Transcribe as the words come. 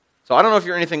So I don't know if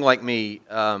you're anything like me.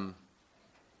 New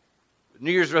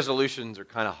Year's resolutions are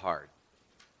kind of hard.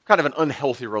 Kind of an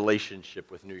unhealthy relationship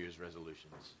with New Year's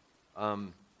resolutions.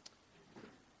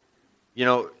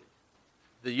 The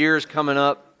year's coming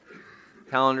up,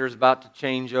 calendar's about to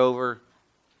change over,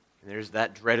 and there's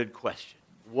that dreaded question.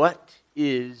 What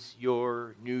is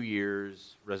your New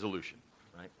Year's resolution,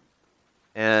 right?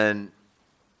 And,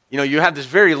 you have this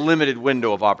very limited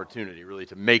window of opportunity, really,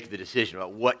 to make the decision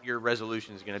about what your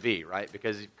resolution is going to be, right?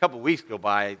 Because a couple of weeks go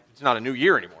by, it's not a new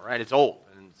year anymore, right? It's old,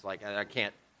 and it's like, I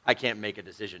can't make a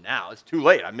decision now. It's too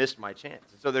late. I missed my chance.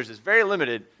 And so there's this very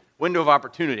limited window of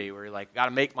opportunity where you're like, got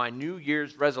to make my New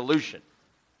Year's resolution.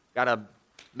 Got to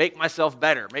make myself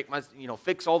better,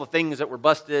 fix all the things that were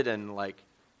busted and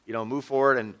move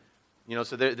forward. And,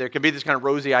 so there can be this kind of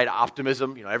rosy-eyed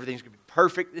optimism. Everything's going to be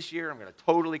perfect this year. I'm going to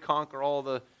totally conquer all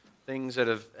the things that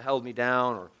have held me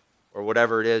down or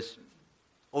whatever it is.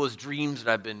 All those dreams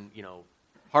that I've been,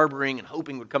 harboring and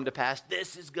hoping would come to pass.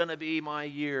 This is going to be my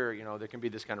year. There can be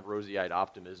this kind of rosy-eyed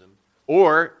optimism.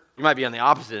 Or you might be on the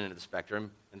opposite end of the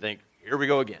spectrum and think, here we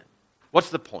go again.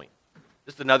 What's the point?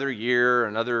 Just another year,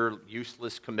 another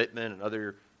useless commitment,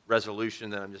 another resolution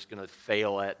that I'm just going to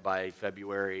fail at by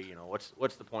February.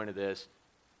 What's the point of this?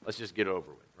 Let's just get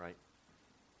over with, right?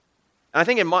 And I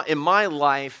think in my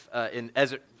life,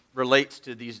 as it relates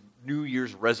to these New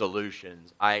Year's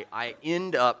resolutions, I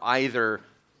end up either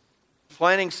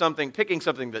picking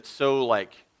something that's so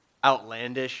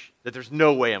outlandish that there's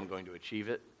no way I'm going to achieve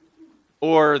it,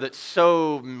 or that's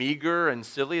so meager and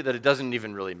silly that it doesn't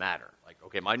even really matter.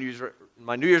 Okay, my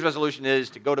New Year's resolution is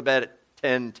to go to bed at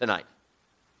 10 tonight.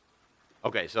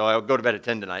 Okay, so I'll go to bed at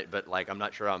 10 tonight, but I'm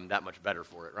not sure I'm that much better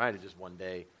for it, right? It's just one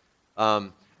day.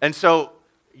 And so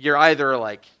you're either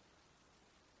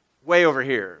way over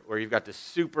here, where you've got this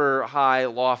super high,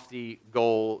 lofty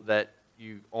goal that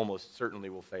you almost certainly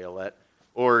will fail at,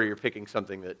 or you're picking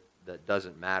something that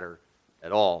doesn't matter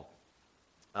at all.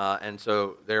 And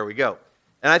so there we go.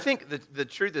 And I think the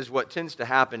truth is what tends to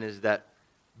happen is that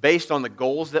based on the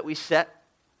goals that we set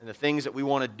and the things that we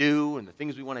want to do and the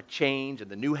things we want to change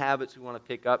and the new habits we want to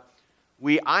pick up,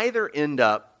 we either end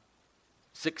up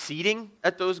succeeding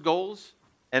at those goals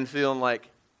and feeling like,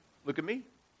 look at me,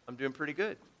 I'm doing pretty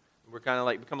good. We're kind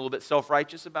of become a little bit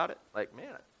self-righteous about it. Man,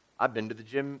 I've been to the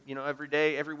gym, every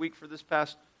day, every week for this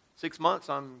past 6 months.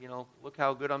 Look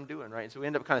how good I'm doing, right? And so we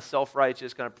end up kind of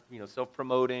self-righteous, kind of,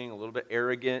 self-promoting, a little bit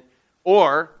arrogant.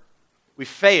 Or we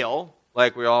fail,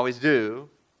 like we always do,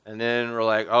 and then we're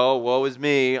like, oh, woe is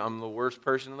me. I'm the worst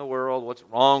person in the world. What's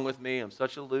wrong with me? I'm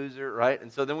such a loser, right?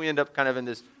 And so then we end up kind of in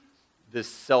this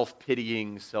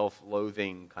self-pitying,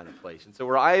 self-loathing kind of place. And so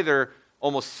we're either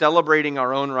almost celebrating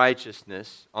our own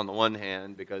righteousness on the one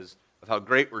hand because of how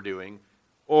great we're doing,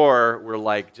 or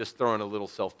we're just throwing a little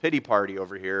self-pity party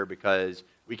over here because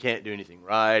we can't do anything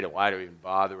right, and why do we even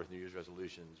bother with New Year's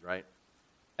resolutions, right?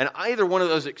 And either one of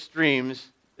those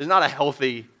extremes is not a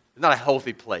healthy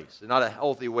place. It's not a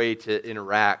healthy way to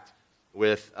interact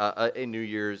with a New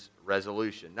Year's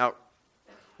resolution. Now,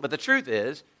 but the truth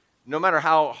is, no matter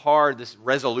how hard this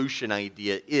resolution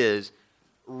idea is,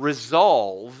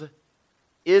 resolve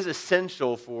is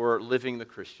essential for living the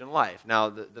Christian life. Now,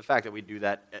 the fact that we do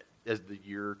that as the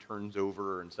year turns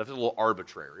over and stuff is a little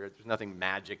arbitrary. There's nothing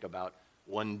magic about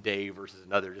one day versus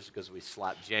another just because we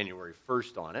slap January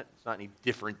 1st on it. It's not any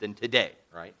different than today,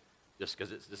 right? Just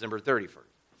because it's December 31st.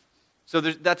 So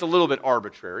that's a little bit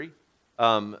arbitrary,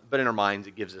 but in our minds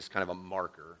it gives us kind of a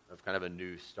marker of kind of a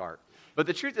new start. But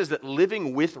the truth is that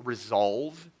living with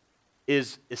resolve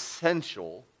is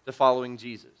essential to following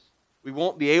Jesus. We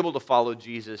won't be able to follow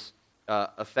Jesus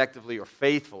effectively or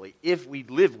faithfully if we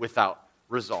live without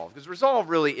resolve. Because resolve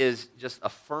really is just a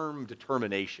firm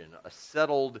determination, a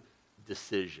settled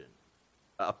decision,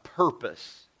 a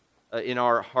purpose in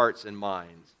our hearts and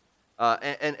minds.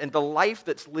 And the life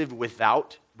that's lived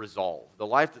without resolve, the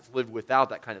life that's lived without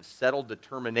that kind of settled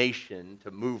determination to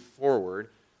move forward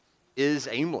is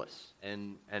aimless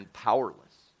and powerless.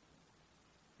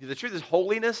 The truth is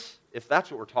holiness, if that's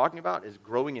what we're talking about, is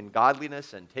growing in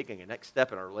godliness and taking a next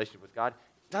step in our relationship with God.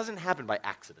 It doesn't happen by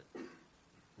accident.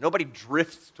 Nobody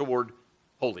drifts toward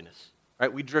holiness,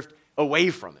 right? We drift away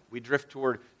from it. We drift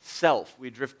toward self. We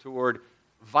drift toward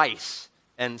vice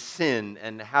and sin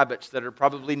and habits that are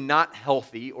probably not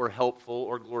healthy or helpful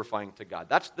or glorifying to God.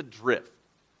 That's the drift.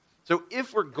 So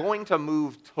if we're going to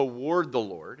move toward the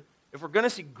Lord, if we're going to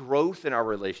see growth in our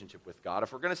relationship with God,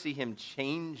 if we're going to see Him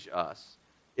change us,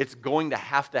 it's going to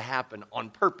have to happen on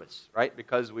purpose, right?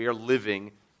 Because we are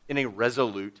living in a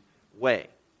resolute way.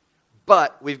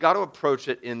 But we've got to approach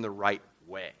it in the right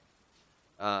way.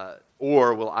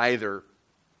 Or we'll either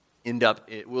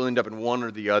we'll end up in one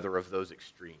or the other of those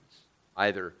extremes,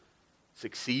 either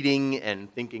succeeding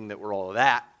and thinking that we're all of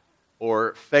that,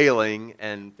 or failing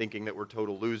and thinking that we're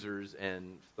total losers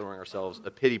and throwing ourselves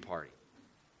a pity party.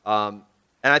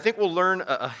 And I think we'll learn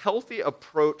a healthy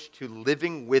approach to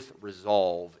living with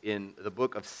resolve in the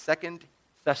book of 2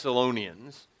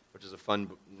 Thessalonians, which is a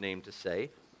fun name to say.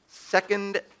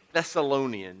 2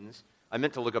 Thessalonians. I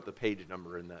meant to look up the page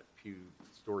number in that Pew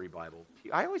Story Bible.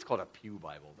 I always call it a Pew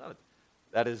Bible.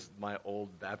 That is my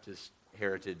old Baptist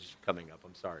heritage coming up.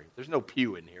 I'm sorry. There's no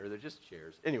pew in here. They're just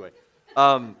chairs. Anyway,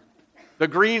 the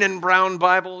green and brown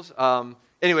Bibles.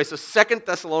 Anyway, so 2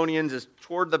 Thessalonians is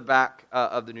toward the back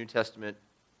of the New Testament.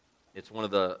 It's one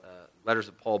of the letters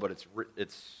of Paul, but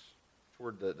it's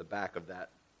toward the back of that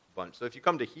bunch. So if you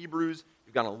come to Hebrews,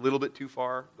 you've gone a little bit too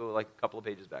far. Go like a couple of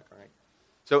pages back, all right?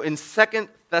 So in 2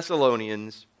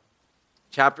 Thessalonians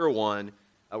chapter 1,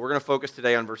 we're going to focus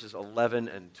today on verses 11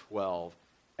 and 12.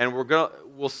 And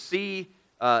we'll see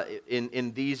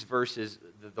in these verses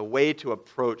the way to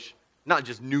approach not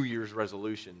just New Year's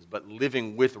resolutions, but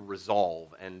living with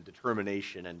resolve and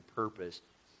determination and purpose.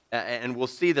 And we'll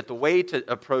see that the way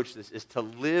to approach this is to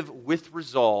live with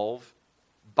resolve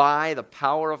by the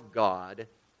power of God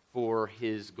for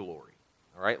His glory.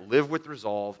 All right? Live with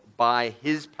resolve by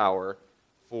His power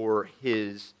for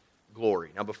His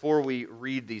glory. Now, before we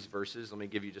read these verses, let me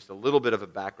give you just a little bit of a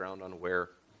background on where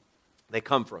they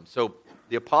come from. So,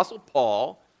 the Apostle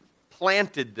Paul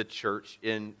planted the church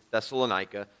in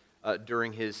Thessalonica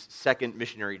during his second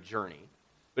missionary journey,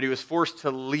 but he was forced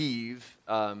to leave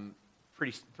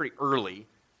pretty early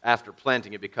after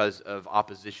planting it because of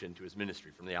opposition to his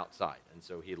ministry from the outside. And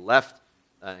so he left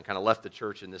and kind of left the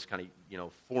church in this kind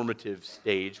of formative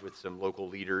stage with some local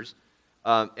leaders.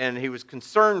 And he was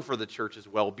concerned for the church's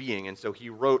well-being, and so he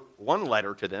wrote one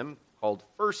letter to them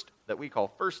that we call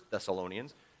First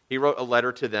Thessalonians. He wrote a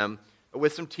letter to them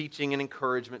with some teaching and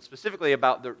encouragement, specifically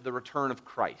about the return of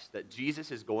Christ, that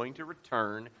Jesus is going to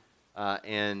return,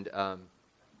 and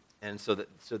so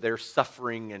their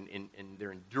suffering and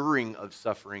their enduring of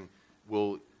suffering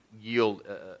will yield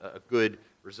a good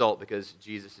result because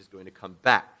Jesus is going to come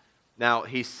back. Now,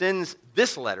 he sends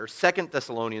this letter, 2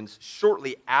 Thessalonians,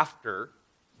 shortly after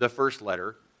the first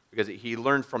letter, because he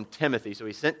learned from Timothy. So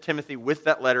he sent Timothy with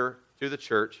that letter to the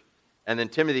church, and then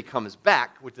Timothy comes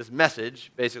back with this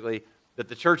message, basically, that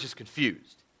the church is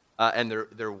confused, and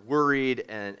they're worried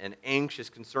and anxious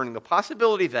concerning the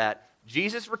possibility that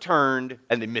Jesus returned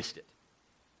and they missed it.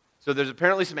 So there's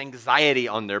apparently some anxiety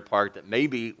on their part that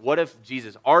maybe, what if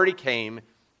Jesus already came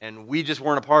and we just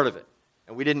weren't a part of it?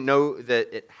 And we didn't know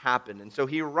that it happened. And so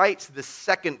he writes the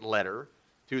second letter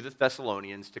to the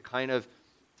Thessalonians to kind of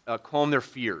calm their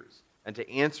fears and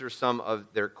to answer some of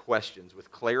their questions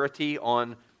with clarity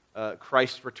on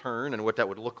Christ's return and what that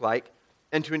would look like,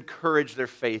 and to encourage their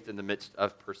faith in the midst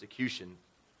of persecution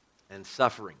and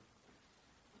suffering.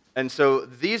 And so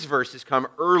these verses come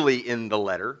early in the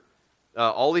letter.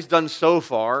 All he's done so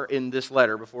far in this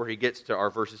letter, before he gets to our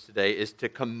verses today, is to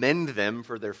commend them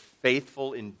for their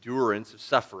faithful endurance of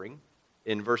suffering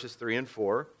in verses 3 and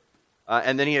 4.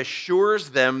 And then he assures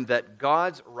them that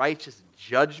God's righteous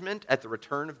judgment at the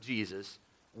return of Jesus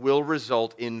will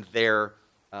result in their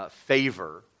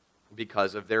favor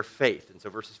because of their faith. And so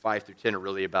verses 5 through 10 are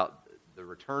really about the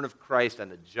return of Christ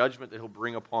and the judgment that he'll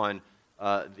bring upon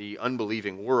the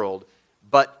unbelieving world,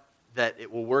 but that it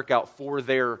will work out for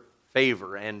their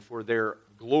favor and for their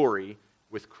glory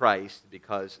with Christ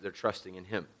because they're trusting in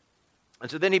him.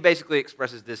 And so then he basically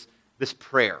expresses this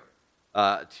prayer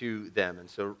to them. And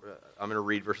so I'm going to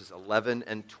read verses 11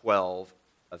 and 12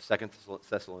 of 2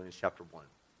 Thessalonians chapter 1.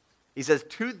 He says,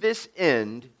 "To this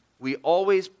end we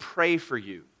always pray for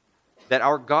you, that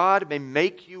our God may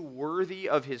make you worthy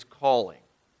of his calling,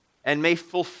 and may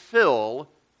fulfill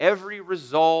every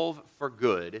resolve for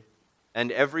good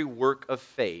and every work of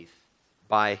faith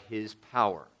by his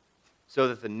power, so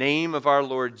that the name of our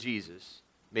Lord Jesus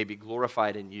may be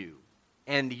glorified in you,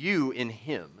 and you in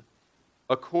him,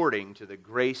 according to the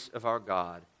grace of our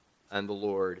God and the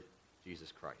Lord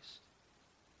Jesus Christ."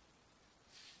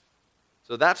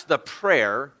 So that's the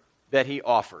prayer that he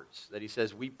offers, that he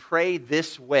says, we pray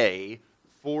this way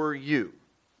for you.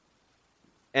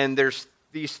 And there's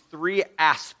these three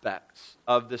aspects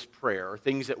of this prayer, or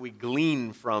things that we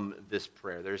glean from this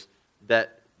prayer. There's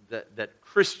that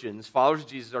Christians, followers of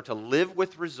Jesus, are to live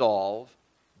with resolve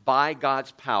by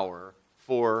God's power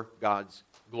for God's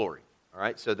glory. All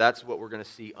right, so that's what we're going to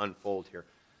see unfold here.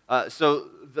 So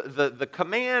the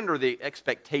command or the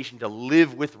expectation to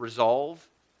live with resolve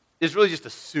is really just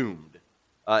assumed.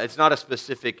 It's not a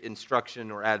specific instruction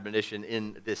or admonition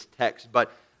in this text,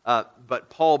 but But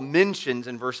Paul mentions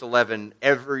in verse 11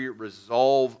 every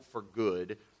resolve for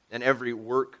good and every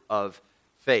work of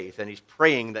faith. And he's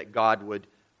praying that God would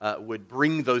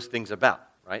bring those things about,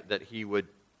 right? That he would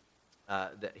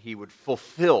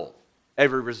fulfill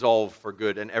every resolve for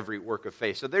good and every work of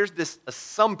faith. So there's this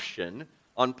assumption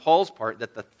on Paul's part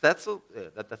that the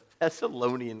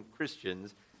Thessalonian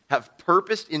Christians have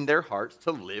purposed in their hearts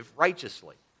to live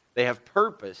righteously. They have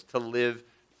purpose to live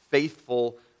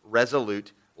faithful,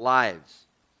 resolute lives.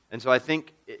 And so I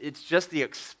think it's just the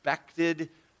expected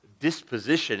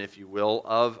disposition, if you will,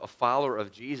 of a follower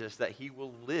of Jesus that he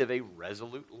will live a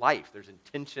resolute life. There's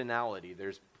intentionality,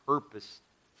 there's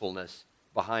purposefulness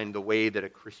behind the way that a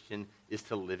Christian is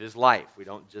to live his life. We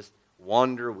don't just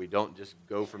wander, we don't just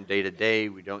go from day to day,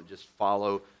 we don't just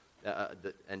follow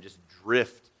and just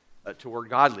drift toward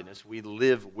godliness. We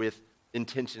live with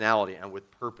intentionality and with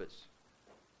purpose.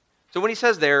 So when he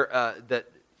says there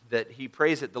that he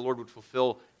prays that the Lord would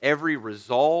fulfill every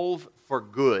resolve for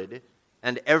good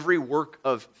and every work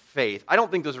of faith, I don't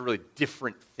think those are really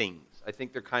different things. I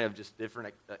think they're kind of just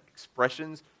different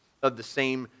expressions of the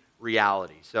same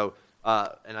reality. So,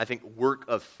 and I think work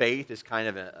of faith is kind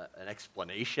of an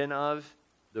explanation of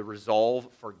the resolve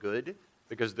for good,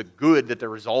 because the good that they're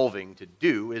resolving to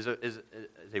do is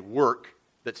a work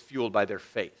that's fueled by their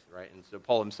faith, right? And so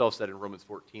Paul himself said in Romans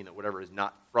 14 that whatever is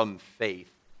not from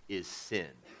faith is sin.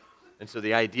 And so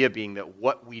the idea being that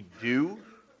what we do,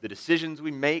 the decisions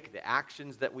we make, the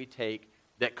actions that we take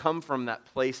that come from that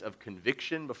place of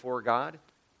conviction before God,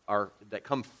 that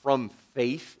come from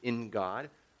faith in God,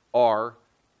 are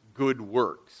good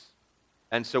works.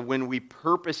 And so when we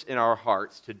purpose in our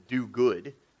hearts to do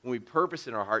good, when we purpose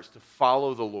in our hearts to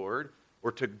follow the Lord,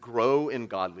 or to grow in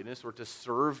godliness, or to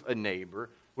serve a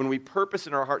neighbor, when we purpose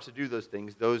in our hearts to do those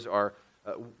things, those are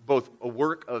both a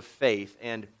work of faith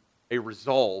and a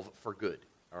resolve for good,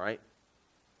 all right?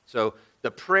 So the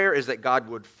prayer is that God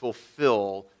would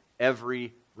fulfill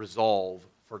every resolve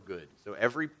for good. So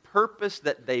every purpose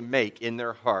that they make in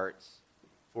their hearts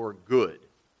for good,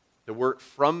 to work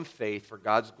from faith for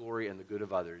God's glory and the good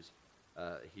of others,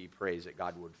 he prays that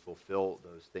God would fulfill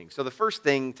those things. So the first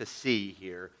thing to see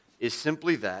here is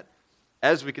simply that,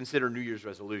 as we consider New Year's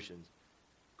resolutions,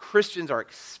 Christians are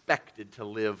expected to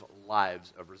live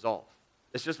lives of resolve.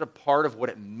 It's just a part of what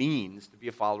it means to be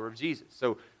a follower of Jesus.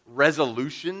 So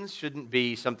resolutions shouldn't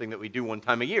be something that we do one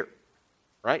time a year,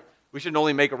 right? We shouldn't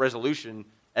only make a resolution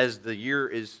as the year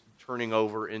is turning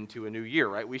over into a new year,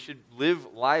 right? We should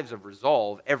live lives of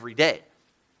resolve every day.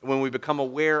 When we become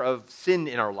aware of sin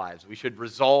in our lives, we should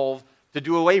resolve to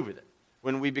do away with it.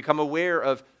 When we become aware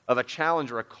of a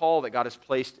challenge or a call that God has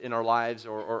placed in our lives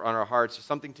or on our hearts, or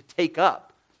something to take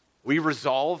up, we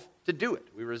resolve to do it.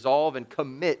 We resolve and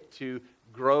commit to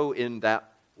grow in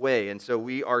that way. And so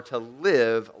we are to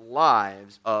live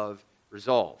lives of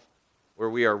resolve, where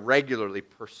we are regularly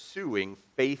pursuing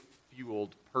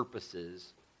faith-fueled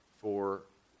purposes for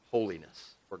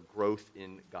holiness, for growth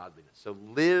in godliness. So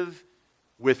live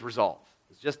with resolve.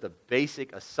 It's just a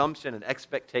basic assumption and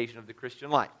expectation of the Christian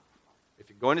life. If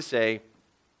you're going to say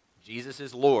Jesus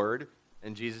is Lord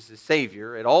and Jesus is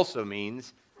Savior, it also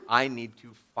means I need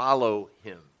to follow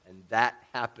him. And that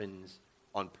happens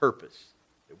on purpose.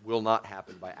 It will not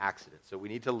happen by accident. So we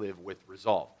need to live with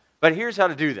resolve. But here's how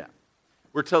to do that.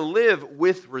 We're to live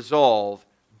with resolve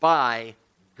by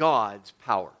God's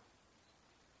power.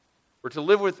 We're to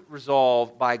live with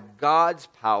resolve by God's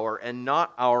power and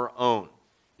not our own.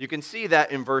 You can see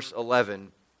that in verse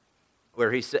 11,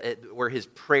 where his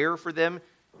prayer for them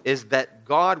is that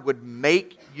God would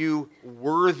make you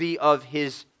worthy of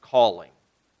his calling.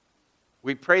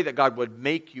 We pray that God would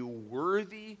make you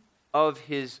worthy of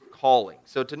his calling.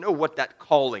 So to know what that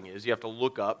calling is, you have to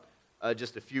look up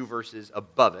just a few verses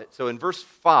above it. So in verse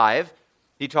 5,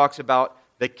 he talks about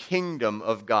the kingdom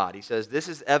of God. He says, "This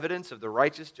is evidence of the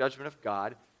righteous judgment of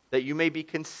God, that you may be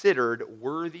considered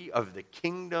worthy of the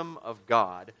kingdom of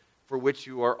God, for which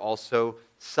you are also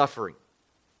suffering."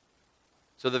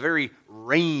 So the very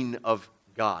reign of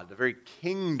God, the very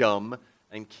kingdom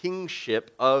and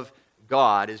kingship of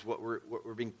God is what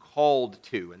we're being called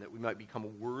to, and that we might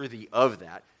become worthy of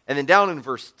that. And then down in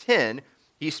verse 10,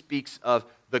 he speaks of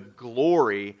the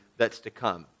glory that's to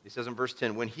come. He says in verse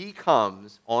 10, when he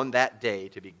comes on that day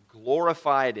to be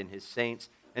glorified in his saints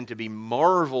and to be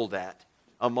marveled at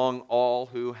among all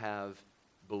who have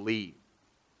believed.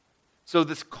 So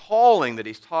this calling that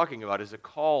he's talking about is a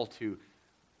call to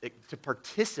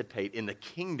participate in the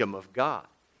kingdom of God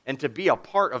and to be a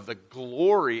part of the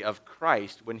glory of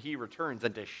Christ when he returns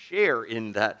and to share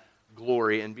in that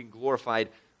glory and be glorified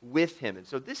with him. And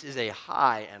so this is a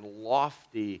high and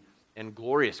lofty and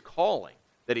glorious calling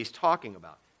that he's talking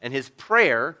about. And his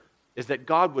prayer is that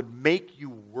God would make you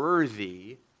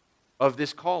worthy of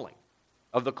this calling,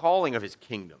 of the calling of his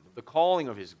kingdom, of the calling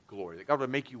of his glory, that God would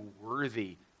make you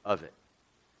worthy of it.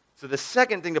 So the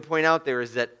second thing to point out there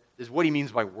is what he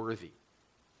means by worthy.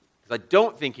 Because I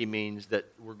don't think he means that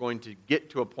we're going to get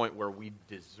to a point where we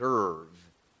deserve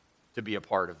to be a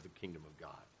part of the kingdom of God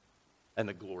and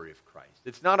the glory of Christ.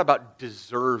 It's not about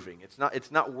deserving.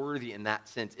 It's not worthy in that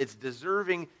sense. It's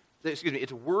deserving,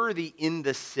 it's worthy in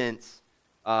the sense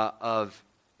of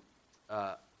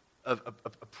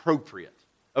appropriate,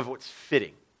 of what's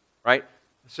fitting, right?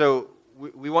 So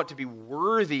we want to be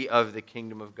worthy of the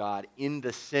kingdom of God in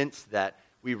the sense that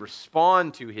we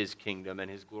respond to his kingdom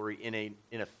and his glory in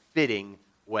a fitting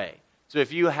way. So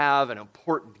if you have an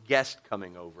important guest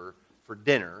coming over for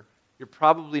dinner, you're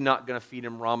probably not going to feed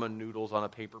him ramen noodles on a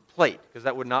paper plate, because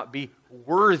that would not be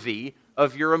worthy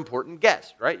of your important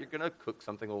guest, right? You're going to cook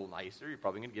something a little nicer. You're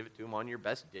probably going to give it to him on your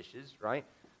best dishes, right?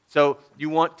 So you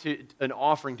want an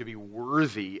offering to be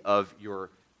worthy of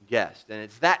your guest. And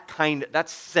it's that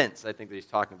sense, I think, that he's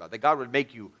talking about. That God would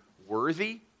make you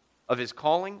worthy of his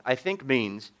calling, I think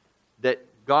means that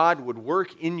God would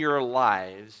work in your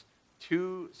lives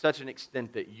to such an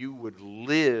extent that you would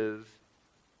live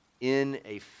in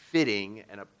a fitting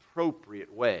and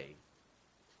appropriate way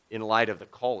in light of the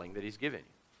calling that he's given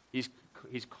you.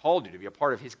 He's called you to be a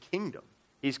part of his kingdom.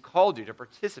 He's called you to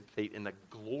participate in the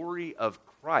glory of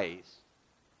Christ,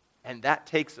 and that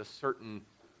takes a certain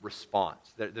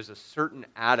response. There's a certain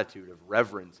attitude of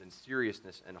reverence and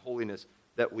seriousness and holiness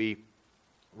that we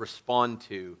respond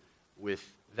to with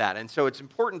that. And so it's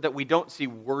important that we don't see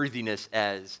worthiness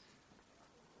as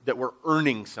that we're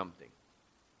earning something.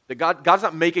 That God's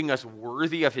not making us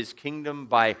worthy of his kingdom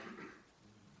by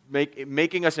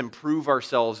making us improve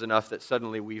ourselves enough that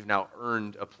suddenly we've now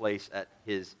earned a place at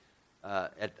his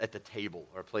at the table,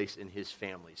 or a place in his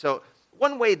family. So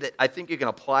one way that I think you can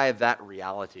apply that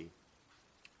reality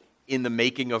in the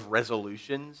making of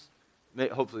resolutions,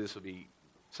 hopefully this will be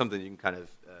something you can kind of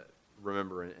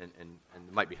remember and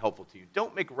might be helpful to you.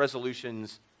 Don't make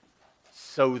resolutions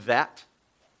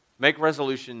make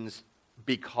resolutions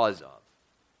because of.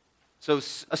 So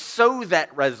a so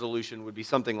that resolution would be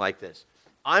something like this.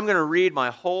 I'm going to read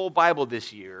my whole Bible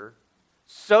this year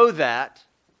so that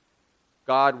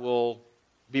God will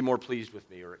be more pleased with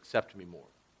me or accept me more.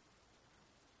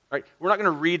 Right? We're not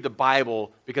going to read the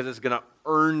Bible because it's going to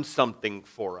earn something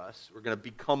for us. We're going to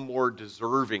become more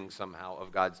deserving somehow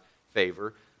of God's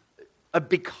favor. A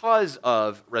because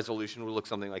of resolution would look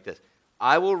something like this.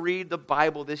 I will read the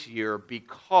Bible this year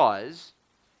because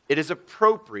it is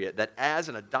appropriate that as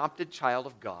an adopted child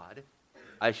of God,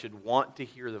 I should want to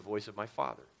hear the voice of my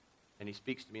Father. And he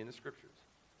speaks to me in the Scriptures.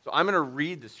 So I'm going to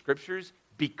read the Scriptures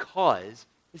because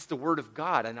it's the Word of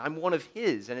God, and I'm one of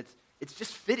his, and it's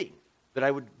just fitting that I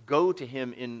would go to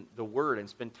him in the Word and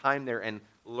spend time there and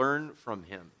learn from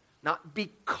him. Not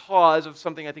because of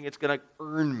something I think it's going to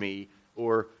earn me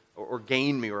or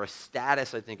gain me, or a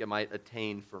status I think it might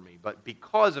attain for me, but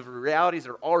because of realities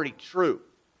that are already true.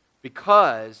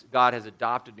 Because God has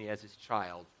adopted me as his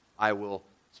child, I will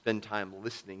spend time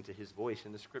listening to his voice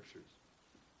in the Scriptures.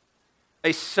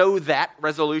 A so that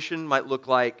resolution might look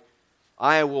like,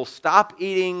 I will stop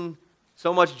eating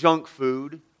so much junk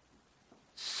food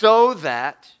so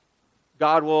that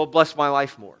God will bless my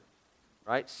life more,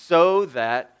 right? So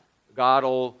that God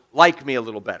will like me a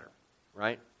little better,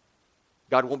 right?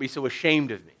 God won't be so ashamed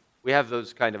of me. We have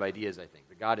those kind of ideas, I think.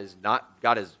 That God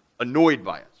is annoyed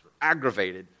by us, or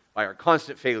aggravated by our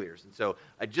constant failures. And so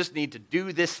I just need to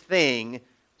do this thing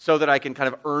so that I can kind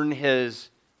of earn his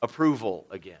approval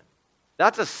again.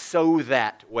 That's a so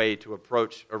that way to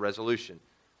approach a resolution.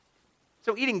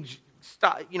 So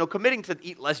committing to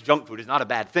eat less junk food is not a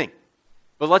bad thing.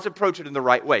 But let's approach it in the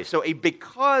right way. So a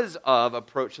because of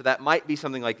approach to that might be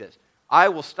something like this. I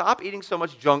will stop eating so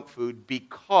much junk food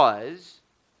because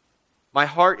my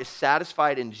heart is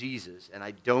satisfied in Jesus and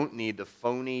I don't need the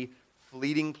phony,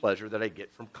 fleeting pleasure that I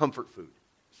get from comfort food.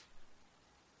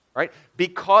 Right?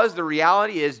 Because the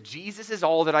reality is Jesus is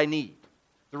all that I need.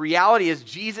 The reality is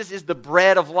Jesus is the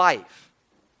bread of life.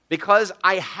 Because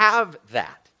I have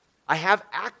that. I have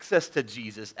access to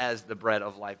Jesus as the bread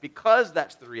of life. Because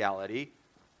that's the reality,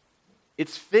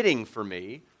 it's fitting for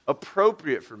me,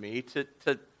 appropriate for me to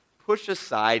push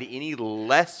aside any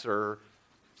lesser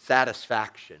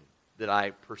satisfaction that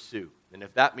I pursue. And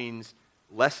if that means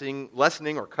lessening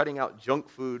or cutting out junk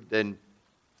food, then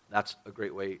that's a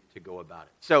great way to go about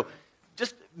it. So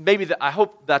just I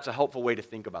hope that's a helpful way to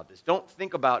think about this. Don't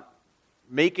think about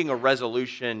making a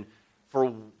resolution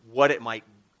for what it might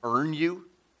earn you,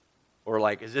 or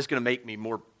like, is this going to make me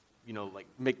more like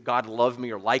make God love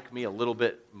me or like me a little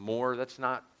bit more. That's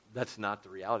not the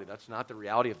reality. That's not the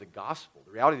reality of the gospel.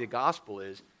 The reality of the gospel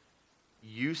is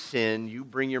you sin, you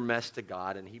bring your mess to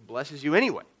God, and he blesses you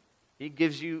anyway. He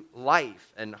gives you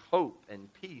life and hope and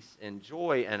peace and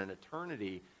joy and an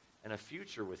eternity and a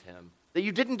future with him that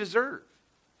you didn't deserve.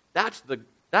 That's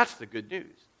the good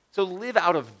news. So live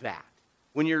out of that.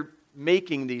 When you're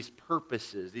making these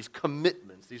purposes, these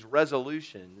commitments, these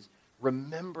resolutions,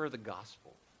 remember the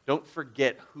gospel. Don't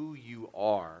forget who you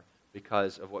are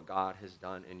because of what God has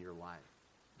done in your life.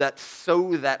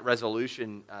 That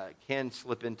resolution can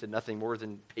slip into nothing more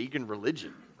than pagan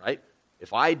religion, right?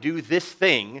 If I do this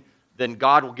thing, then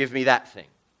God will give me that thing.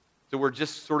 So we're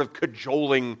just sort of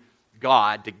cajoling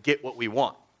God to get what we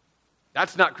want.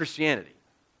 That's not Christianity.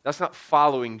 That's not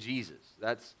following Jesus.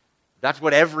 That's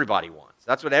what everybody wants.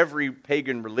 That's what every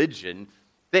pagan religion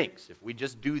thinks. If we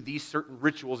just do these certain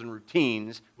rituals and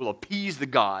routines, we'll appease the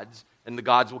gods, and the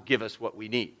gods will give us what we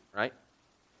need, right?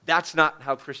 That's not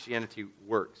how Christianity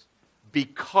works.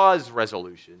 Because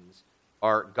resolutions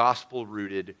are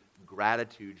gospel-rooted,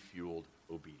 gratitude-fueled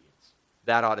obedience.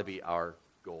 That ought to be our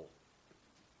goal.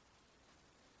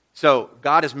 So,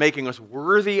 God is making us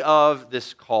worthy of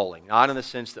this calling, not in the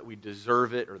sense that we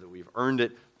deserve it or that we've earned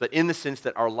it, but in the sense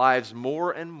that our lives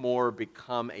more and more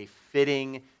become a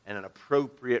fitting and an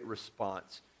appropriate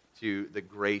response to the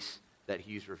grace that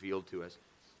he's revealed to us.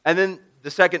 And then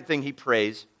the second thing he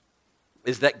prays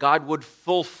is that God would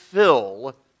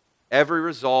fulfill every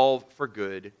resolve for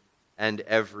good and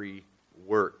every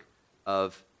work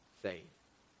of faith.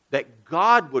 That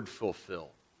God would fulfill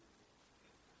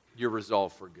your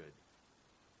resolve for good.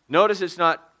 Notice it's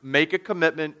not make a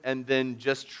commitment and then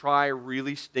just try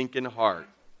really stinking hard.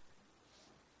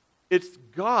 It's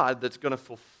God that's going to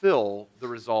fulfill the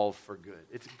resolve for good.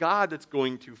 It's God that's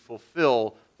going to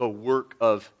fulfill the work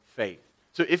of faith.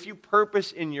 So if you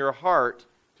purpose in your heart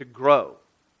to grow,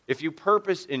 if you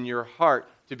purpose in your heart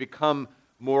to become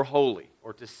more holy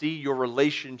or to see your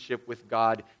relationship with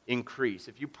God increase,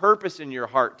 if you purpose in your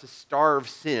heart to starve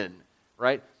sin,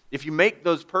 right? If you make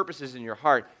those purposes in your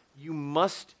heart, you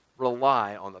must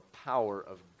rely on the power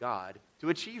of God to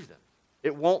achieve them.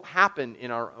 It won't happen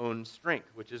in our own strength,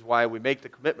 which is why we make the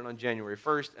commitment on January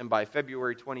 1st, and by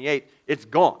February 28th, it's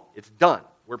gone. It's done.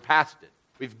 We're past it.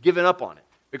 We've given up on it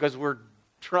because we're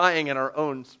trying in our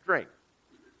own strength.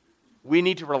 We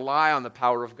need to rely on the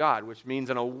power of God, which means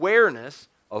an awareness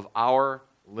of our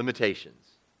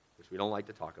limitations, which we don't like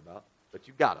to talk about, but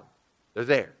you've got them. They're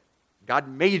there. God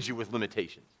made you with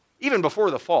limitations. Even before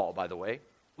the fall, by the way.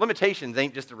 Limitations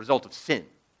ain't just a result of sin.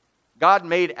 God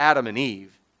made Adam and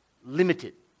Eve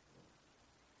limited.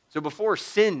 So before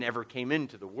sin ever came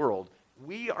into the world,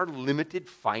 we are limited,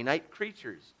 finite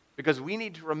creatures because we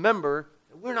need to remember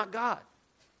that we're not God.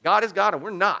 God is God and we're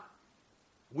not.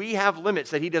 We have limits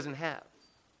that he doesn't have.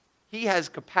 He has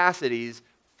capacities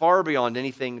far beyond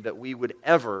anything that we would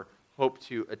ever hope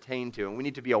to attain to. And we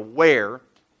need to be aware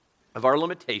of our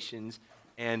limitations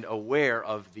and aware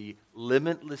of the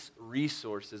limitless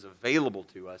resources available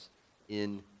to us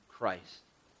in Christ.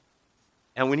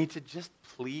 And we need to just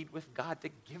plead with God to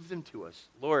give them to us.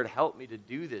 Lord, help me to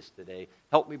do this today.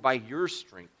 Help me by your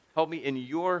strength. Help me in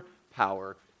your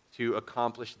power to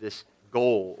accomplish this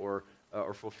goal or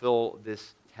fulfill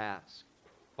this task.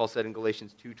 Paul said in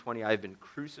Galatians 2:20, I have been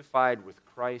crucified with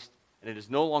Christ, and it is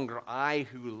no longer I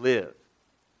who live,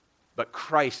 but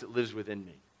Christ that lives within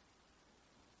me.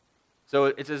 So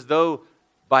it's as though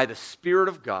by the Spirit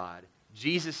of God,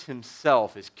 Jesus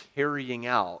himself is carrying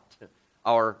out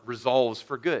our resolves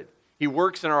for good. He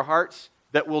works in our hearts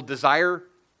that will desire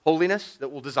holiness, that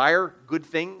will desire good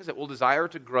things, that will desire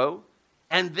to grow.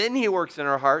 And then he works in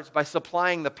our hearts by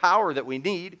supplying the power that we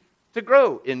need to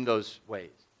grow in those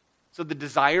ways. So the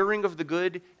desiring of the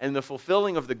good and the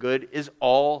fulfilling of the good is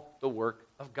all the work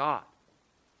of God.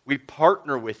 We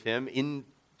partner with him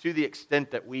to the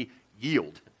extent that we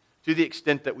yield, to the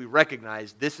extent that we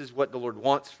recognize this is what the Lord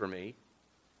wants for me,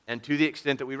 and to the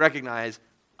extent that we recognize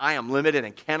I am limited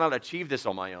and cannot achieve this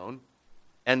on my own,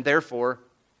 and therefore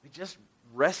we just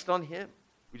rest on him.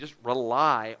 We just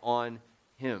rely on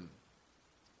him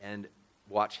and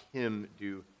watch him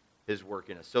do his work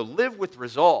in us. So live with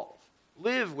resolve.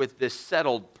 Live with this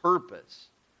settled purpose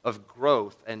of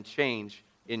growth and change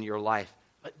in your life,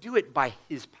 but do it by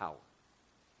his power.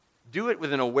 Do it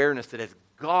with an awareness that it's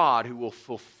God who will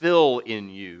fulfill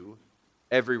in you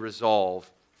every resolve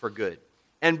for good.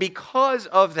 And because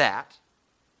of that,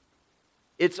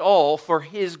 it's all for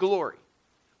his glory.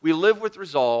 We live with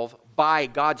resolve by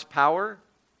God's power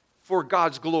for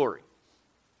God's glory.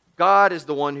 God is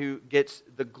the one who gets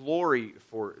the glory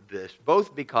for this,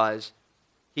 both because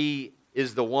He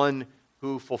is the one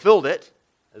who fulfilled it,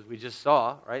 as we just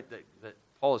saw, right? That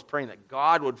Paul is praying that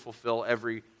God would fulfill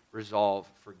every resolve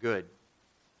for good.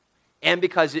 And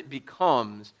because it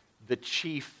becomes the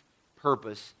chief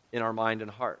purpose in our mind and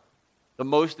heart. The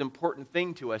most important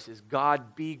thing to us is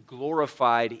God be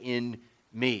glorified in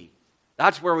me.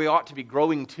 That's where we ought to be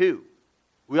growing to.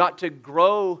 We ought to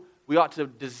grow, we ought to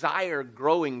desire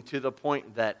growing to the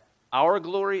point that our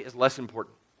glory is less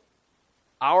important.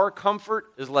 Our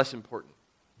comfort is less important.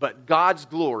 But God's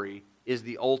glory is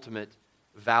the ultimate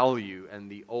value and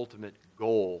the ultimate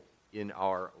goal in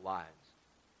our lives.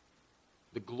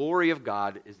 The glory of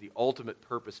God is the ultimate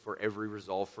purpose for every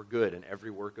resolve for good and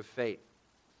every work of faith.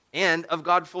 And of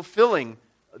God fulfilling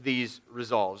these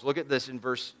resolves. Look at this in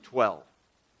verse 12.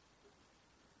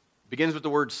 It begins with the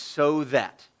word so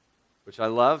that, which I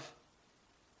love.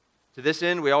 To this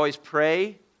end, we always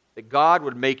pray that God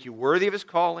would make you worthy of His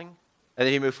calling and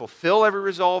that He may fulfill every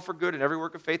resolve for good and every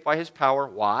work of faith by His power.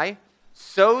 Why?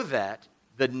 So that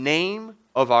the name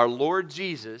of our Lord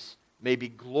Jesus may be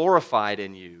glorified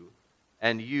in you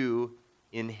and you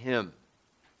in Him.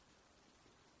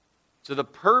 So the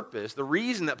purpose, the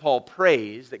reason that Paul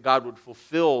prays that God would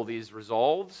fulfill these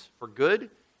resolves for good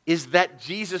is that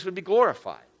Jesus would be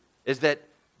glorified. Is that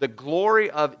the glory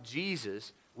of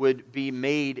Jesus would be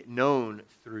made known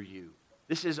through you.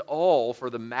 This is all for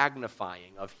the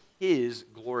magnifying of His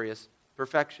glorious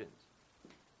perfections.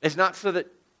 It's not so that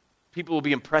people will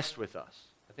be impressed with us.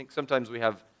 I think sometimes we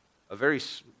have a very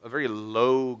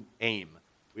low aim.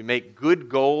 We make good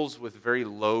goals with very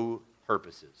low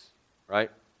purposes, right?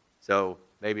 So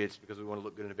maybe it's because we want to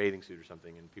look good in a bathing suit or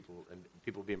something, and people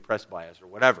will be impressed by us or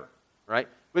whatever, right?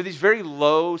 We have these very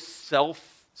low,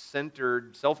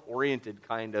 self-centered, self-oriented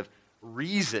kind of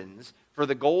reasons for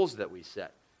the goals that we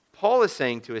set. Paul is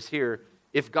saying to us here,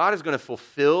 if God is going to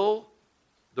fulfill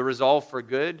the resolve for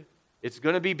good, it's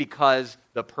going to be because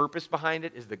the purpose behind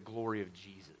it is the glory of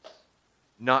Jesus,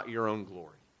 not your own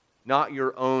glory, not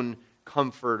your own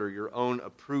comfort or your own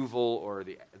approval or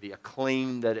the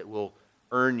acclaim that it will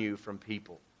earn you from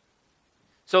people.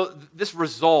 So this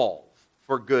resolve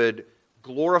for good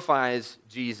glorifies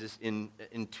Jesus in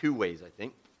two ways, I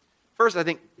think. First, I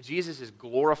think Jesus is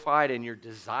glorified in your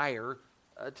desire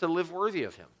to live worthy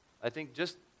of Him. I think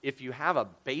just if you have a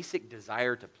basic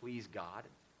desire to please God,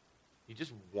 you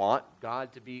just want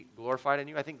God to be glorified in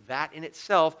you, I think that in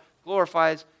itself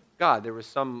glorifies God. There was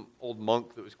some old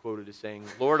monk that was quoted as saying,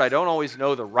 "Lord, I don't always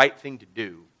know the right thing to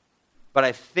do, but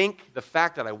I think the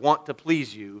fact that I want to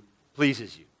please you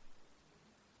pleases you."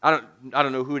 I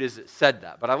don't know who it is that said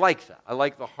that, but I like that. I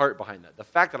like the heart behind that. The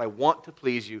fact that I want to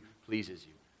please you pleases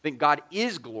you. I think God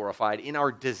is glorified in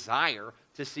our desire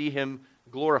to see Him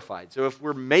glorified. So if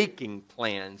we're making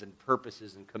plans and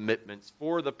purposes and commitments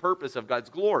for the purpose of God's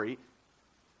glory,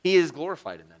 He is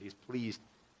glorified in that. He's pleased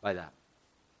by that.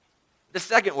 The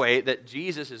second way that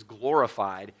Jesus is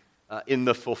glorified in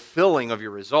the fulfilling of your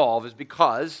resolve is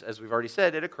because, as we've already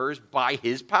said, it occurs by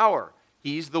His power.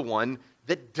 He's the one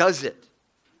that does it.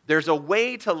 There's a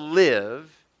way to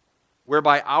live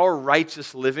whereby our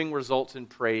righteous living results in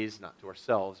praise, not to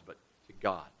ourselves, but to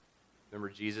God. Remember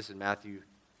Jesus in Matthew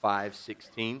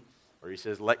 5:16, where He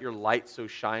says, "Let your light so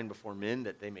shine before men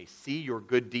that they may see your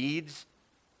good deeds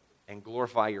and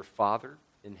glorify your Father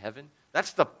in heaven."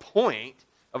 That's the point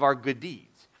of our good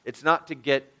deeds. It's not to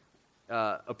get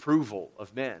approval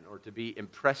of men or to be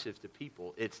impressive to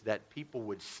people. It's that people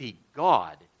would see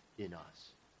God in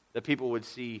us, that people would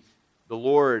see the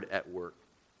Lord at work.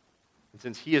 And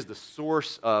since He is the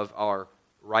source of our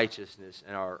righteousness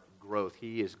and our growth,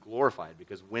 He is glorified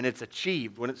because when it's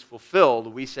achieved, when it's fulfilled,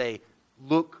 we say,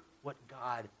 "Look what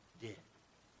God did.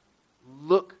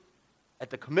 Look at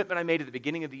the commitment I made at the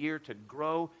beginning of the year to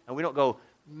grow," and we don't go,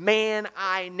 "Man,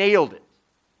 I nailed it."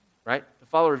 Right? The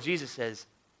follower of Jesus says,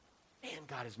 "Man,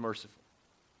 God is merciful.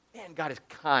 Man, God is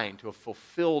kind to have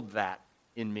fulfilled that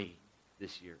in me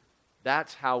this year."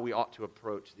 That's how we ought to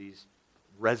approach these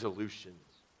resolutions.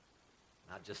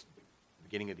 Not just the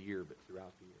beginning of the year, but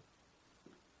throughout the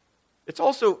year. It's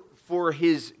also for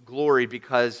His glory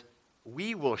because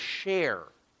we will share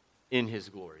in His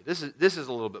glory. This is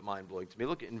a little bit mind-blowing to me.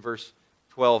 Look in verse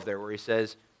 12 there where He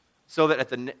says, "So that at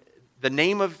the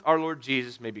name of our Lord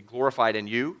Jesus may be glorified in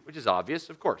you," which is obvious,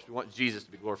 of course. We want Jesus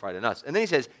to be glorified in us. And then He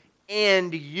says,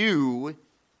 "and you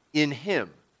in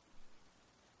Him."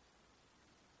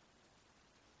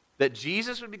 That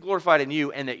Jesus would be glorified in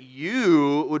you and that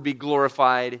you would be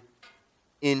glorified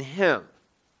in Him.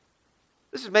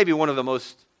 This is maybe one of the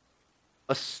most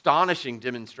astonishing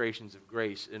demonstrations of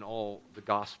grace in all the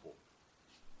gospel.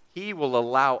 He will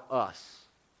allow us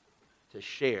to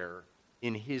share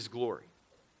in His glory.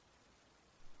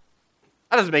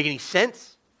 That doesn't make any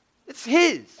sense. It's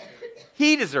his.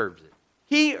 He deserves it.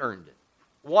 He earned it.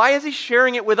 Why is he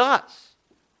sharing it with us?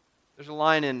 There's a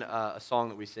line in a song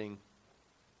that we sing.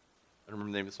 I don't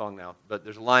remember the name of the song now, but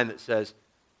there's a line that says,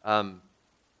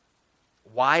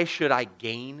 why should I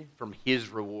gain from his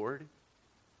reward?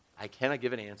 I cannot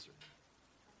give an answer.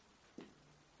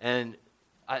 And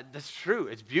that's true.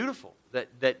 It's beautiful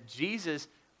that Jesus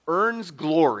earns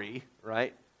glory,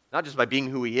 right? Not just by being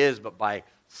who he is, but by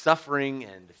suffering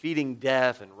and defeating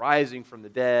death and rising from the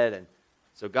dead. And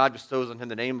so God bestows on him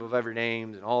the name above every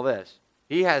name and all this.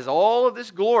 He has all of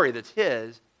this glory that's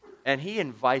his, and he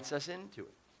invites us into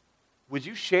it. Would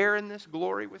you share in this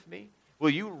glory with me? Will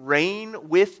you reign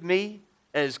with me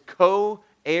as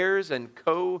co-heirs and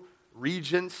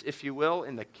co-regents, if you will,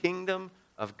 in the kingdom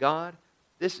of God?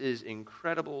 This is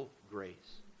incredible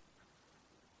grace.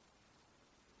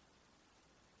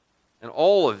 And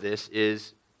all of this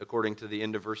is, according to the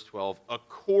end of verse 12,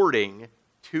 according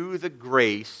to the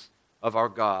grace of our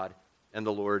God and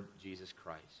the Lord Jesus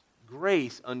Christ.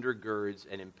 Grace undergirds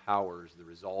and empowers the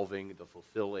resolving, the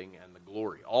fulfilling, and the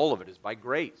glory. All of it is by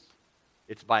grace.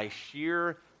 It's by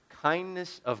sheer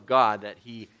kindness of God that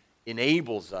he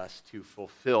enables us to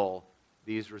fulfill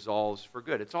these resolves for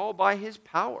good. It's all by his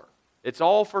power. It's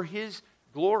all for his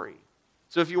glory.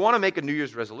 So if you want to make a New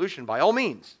Year's resolution, by all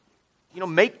means,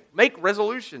 make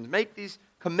resolutions, make these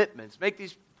commitments, make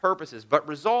these purposes, but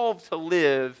resolve to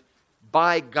live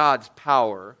by God's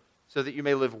power so that you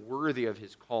may live worthy of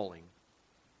his calling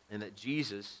and that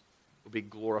Jesus will be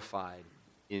glorified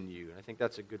in you. And I think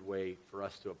that's a good way for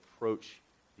us to approach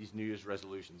these New Year's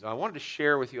resolutions. I wanted to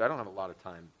share with you, I don't have a lot of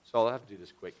time, so I'll have to do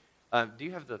this quick. Do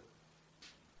you have the...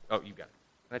 Oh, you got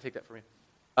it. Can I take that from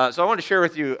you? So I wanted to share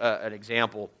with you an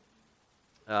example.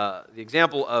 The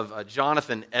example of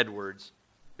Jonathan Edwards,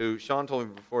 who Sean told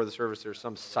me before the service there's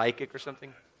some psychic or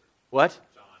something. What?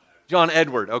 John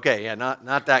Edward. Okay, yeah,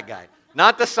 not that guy.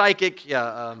 Not the psychic.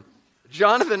 Yeah,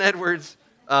 Jonathan Edwards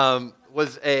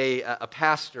was a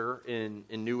pastor in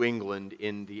New England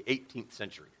in the 18th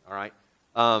century. All right,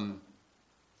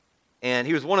 and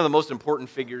he was one of the most important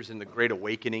figures in the Great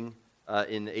Awakening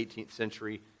in the 18th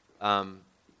century.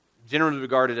 Generally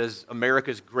regarded as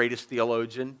America's greatest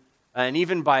theologian, and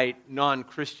even by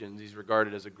non-Christians, he's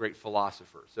regarded as a great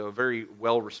philosopher. So a very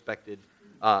well-respected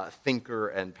thinker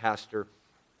and pastor.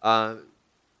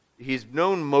 He's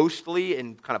known mostly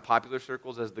in kind of popular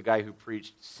circles as the guy who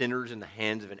preached sinners in the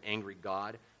hands of an angry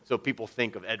God. So people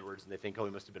think of Edwards and they think, oh,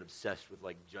 he must have been obsessed with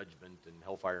like judgment and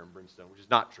hellfire and brimstone, which is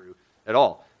not true at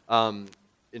all.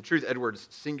 In truth, Edwards'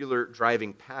 singular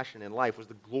driving passion in life was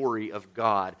the glory of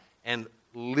God and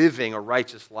living a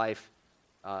righteous life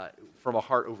from a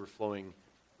heart overflowing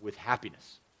with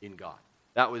happiness in God.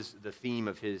 That was the theme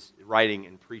of his writing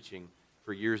and preaching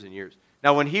for years and years.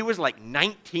 Now, when he was like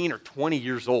 19 or 20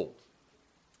 years old,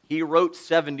 he wrote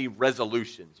 70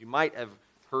 resolutions. You might have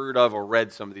heard of or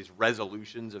read some of these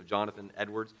resolutions of Jonathan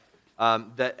Edwards.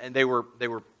 And they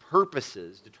were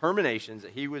purposes, determinations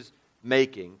that he was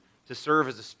making to serve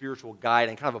as a spiritual guide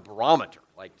and kind of a barometer,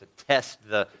 like to test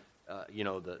the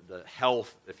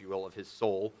health, if you will, of his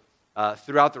soul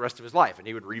throughout the rest of his life. And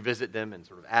he would revisit them and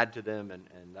sort of add to them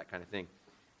and that kind of thing.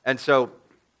 And so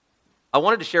I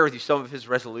wanted to share with you some of his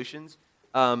resolutions,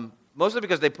 mostly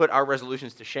because they put our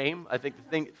resolutions to shame. I think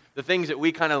the things that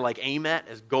we kind of like aim at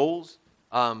as goals,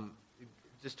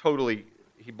 just totally,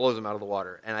 he blows them out of the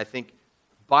water. And I think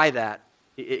by that,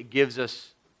 it gives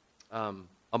us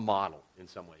a model in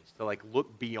some ways to like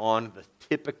look beyond the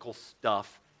typical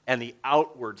stuff and the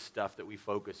outward stuff that we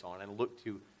focus on and look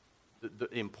to the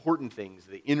important things,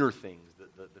 the inner things,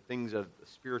 the things of the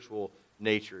spiritual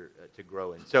nature to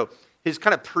grow in. So his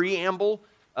kind of preamble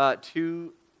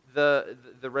to the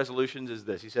resolutions is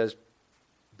this. He says,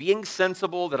 being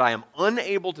sensible that I am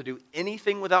unable to do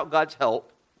anything without God's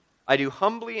help, I do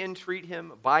humbly entreat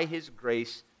him by his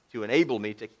grace to enable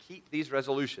me to keep these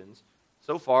resolutions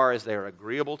so far as they are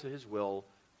agreeable to his will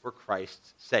for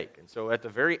Christ's sake. And so at the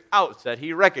very outset,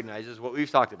 he recognizes what we've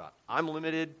talked about. I'm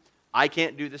limited. I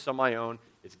can't do this on my own.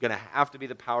 It's going to have to be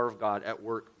the power of God at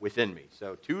work within me.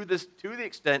 So to the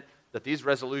extent that these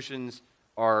resolutions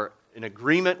are in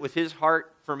agreement with his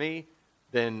heart for me,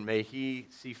 then may he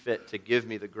see fit to give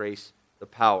me the grace, the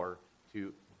power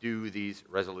to do these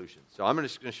resolutions. So I'm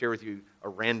just going to share with you a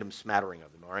random smattering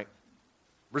of them, all right?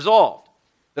 Resolved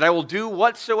that I will do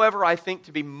whatsoever I think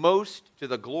to be most to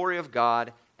the glory of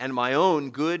God and my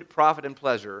own good profit and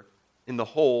pleasure in the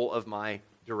whole of my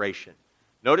duration.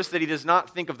 Notice that he does not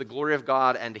think of the glory of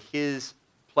God and his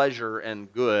pleasure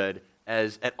and good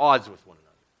as at odds with one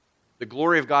another. The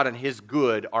glory of God and his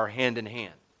good are hand in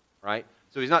hand, right?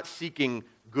 So he's not seeking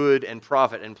good and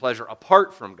profit and pleasure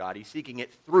apart from God. He's seeking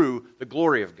it through the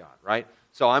glory of God, right?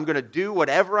 So I'm going to do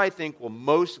whatever I think will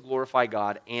most glorify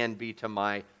God and be to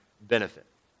my benefit.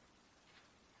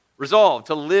 Resolve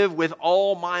to live with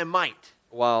all my might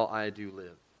while I do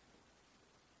live.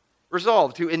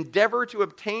 Resolve to endeavor to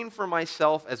obtain for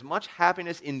myself as much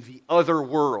happiness in the other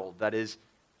world, that is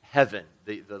heaven,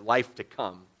 the life to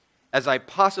come, as I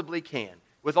possibly can,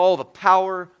 with all the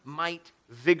power, might,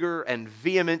 vigor, and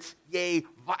vehemence, yea,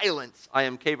 violence I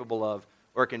am capable of,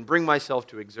 or can bring myself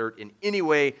to exert in any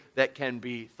way that can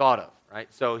be thought of,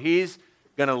 right? So he's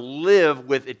going to live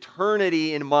with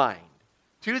eternity in mind,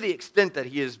 to the extent that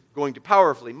he is going to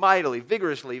powerfully, mightily,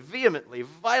 vigorously, vehemently,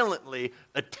 violently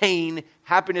attain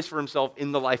happiness for himself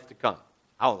in the life to come.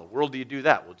 How in the world do you do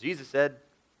that? Well, Jesus said,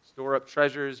 store up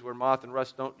treasures where moth and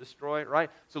rust don't destroy, right?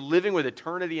 So living with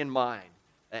eternity in mind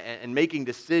and making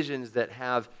decisions that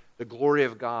have the glory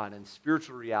of God and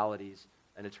spiritual realities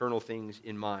and eternal things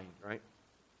in mind, right?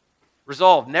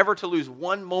 Resolve never to lose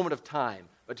one moment of time,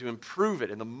 but to improve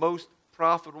it in the most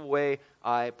profitable way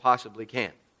I possibly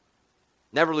can.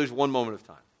 Never lose one moment of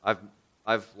time.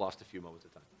 I've lost a few moments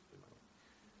of time.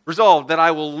 Resolve that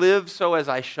I will live so as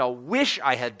I shall wish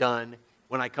I had done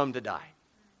when I come to die.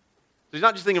 So he's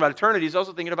not just thinking about eternity, he's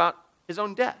also thinking about his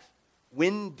own death.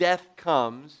 When death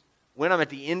comes, when I'm at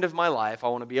the end of my life, I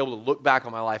want to be able to look back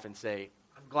on my life and say,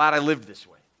 I'm glad I lived this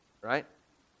way, right?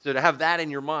 So to have that in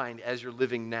your mind as you're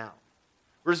living now.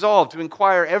 Resolve to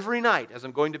inquire every night as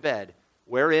I'm going to bed,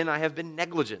 wherein I have been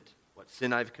negligent, what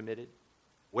sin I've committed,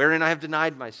 wherein I have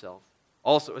denied myself,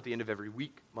 also at the end of every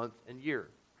week, month, and year.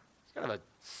 It's kind of a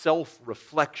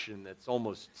self-reflection that's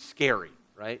almost scary,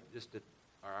 right? Just to,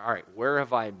 all right, where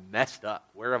have I messed up?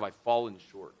 Where have I fallen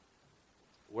short?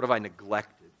 What have I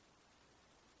neglected?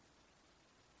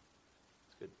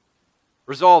 It's good.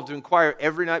 Resolve to inquire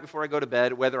every night before I go to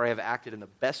bed whether I have acted in the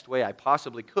best way I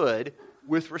possibly could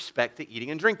with respect to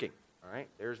eating and drinking. All right,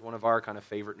 there's one of our kind of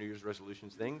favorite New Year's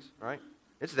resolutions things, right?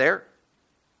 It's there.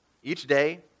 Each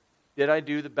day, did I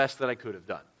do the best that I could have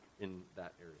done in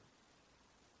that area?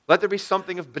 Let there be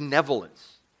something of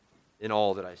benevolence in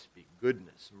all that I speak,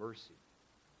 goodness, mercy.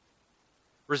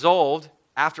 Resolved,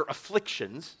 after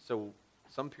afflictions, so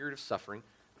some period of suffering,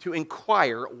 to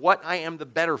inquire what I am the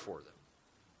better for them,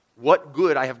 what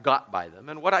good I have got by them,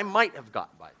 and what I might have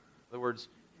got by them. In other words,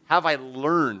 have I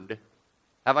learned,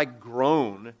 have I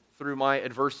grown through my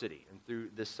adversity and through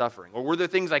this suffering? Or were there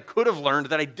things I could have learned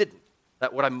that I didn't?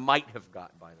 That what I might have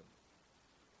got by them.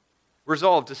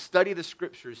 Resolved to study the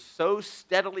Scriptures so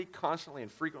steadily, constantly,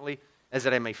 and frequently as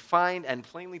that I may find and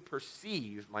plainly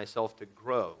perceive myself to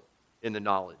grow in the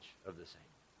knowledge of the same.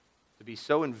 To be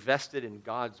so invested in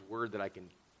God's Word that I can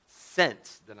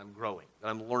sense that I'm growing, that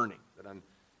I'm learning, that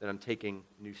I'm taking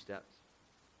new steps.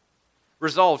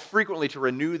 Resolved frequently to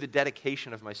renew the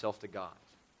dedication of myself to God.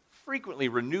 Frequently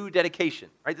renew dedication,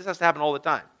 right? This has to happen all the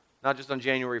time, not just on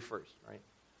January 1st, right?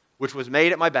 Which was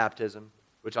made at my baptism,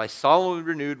 which I solemnly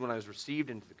renewed when I was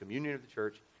received into the communion of the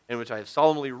church, and which I have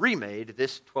solemnly remade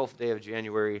this 12th day of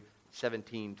January,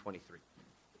 1723.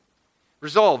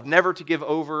 Resolved never to give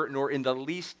over, nor in the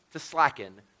least to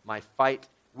slacken my fight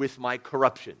with my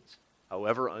corruptions,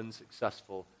 however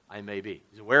unsuccessful I may be.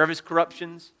 He's aware of his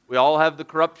corruptions. We all have the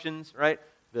corruptions, right?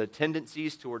 The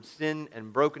tendencies towards sin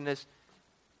and brokenness.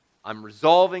 I'm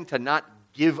resolving to not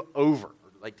give over,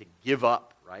 or like to give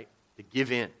up, right? To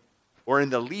give in. Or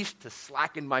in the least to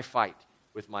slacken my fight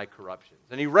with my corruptions.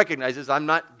 And he recognizes I'm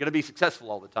not going to be successful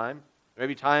all the time. There may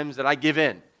be times that I give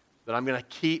in, but I'm going to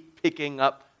keep picking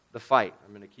up the fight.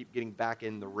 I'm going to keep getting back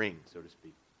in the ring, so to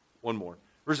speak. One more.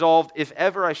 Resolved, if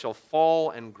ever I shall fall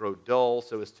and grow dull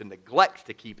so as to neglect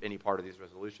to keep any part of these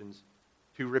resolutions,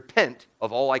 to repent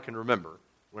of all I can remember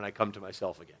when I come to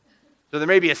myself again. So there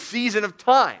may be a season of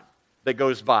time that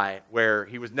goes by where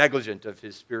he was negligent of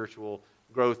his spiritual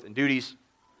growth and duties.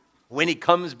 When he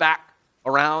comes back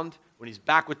around, when he's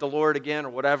back with the Lord again or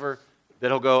whatever,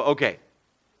 then he'll go, okay,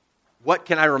 what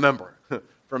can I remember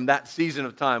from that season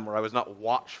of time where I was not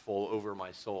watchful over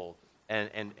my soul and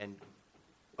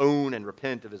own and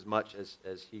repent of as much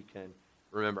as he can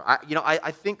remember.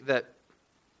 I think that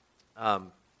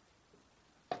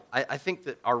I think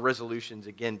that our resolutions,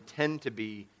 again, tend to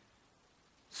be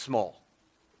small.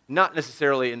 Not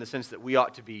necessarily in the sense that we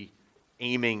ought to be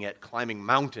aiming at climbing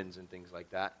mountains and things like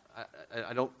that.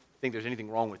 I don't think there's anything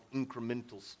wrong with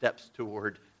incremental steps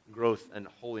toward growth and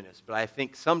holiness, but I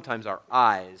think sometimes our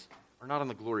eyes are not on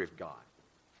the glory of God.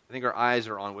 I think our eyes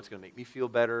are on what's going to make me feel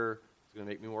better, what's going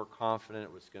to make me more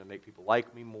confident, what's going to make people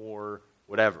like me more,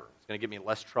 whatever. It's going to get me in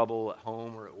less trouble at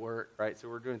home or at work, right? So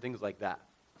we're doing things like that.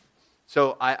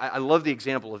 So I love the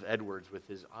example of Edwards with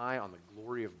his eye on the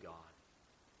glory of God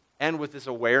and with this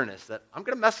awareness that I'm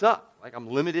going to mess up. Like, I'm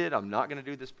limited. I'm not going to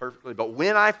do this perfectly. But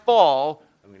when I fall,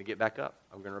 I'm going to get back up.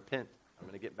 I'm going to repent. I'm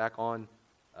going to get back on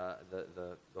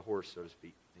the horse, so to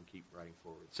speak, and keep riding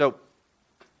forward. So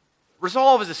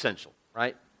resolve is essential,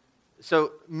 right?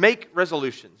 So make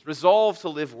resolutions. Resolve to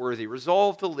live worthy.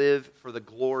 Resolve to live for the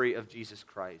glory of Jesus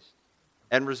Christ.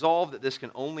 And resolve that this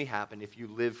can only happen if you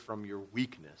live from your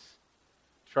weakness,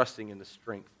 trusting in the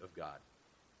strength of God.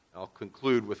 I'll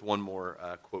conclude with one more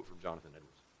quote from Jonathan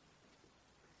Edwards.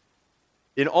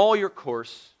 In all your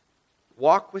course,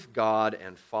 walk with God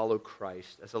and follow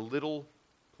Christ as a little,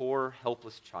 poor,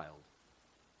 helpless child,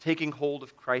 taking hold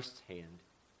of Christ's hand,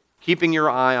 keeping your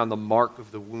eye on the mark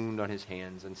of the wound on his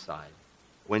hands and side,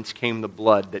 whence came the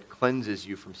blood that cleanses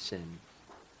you from sin,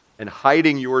 and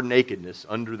hiding your nakedness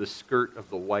under the skirt of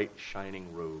the white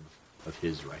shining robe of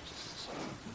his righteousness.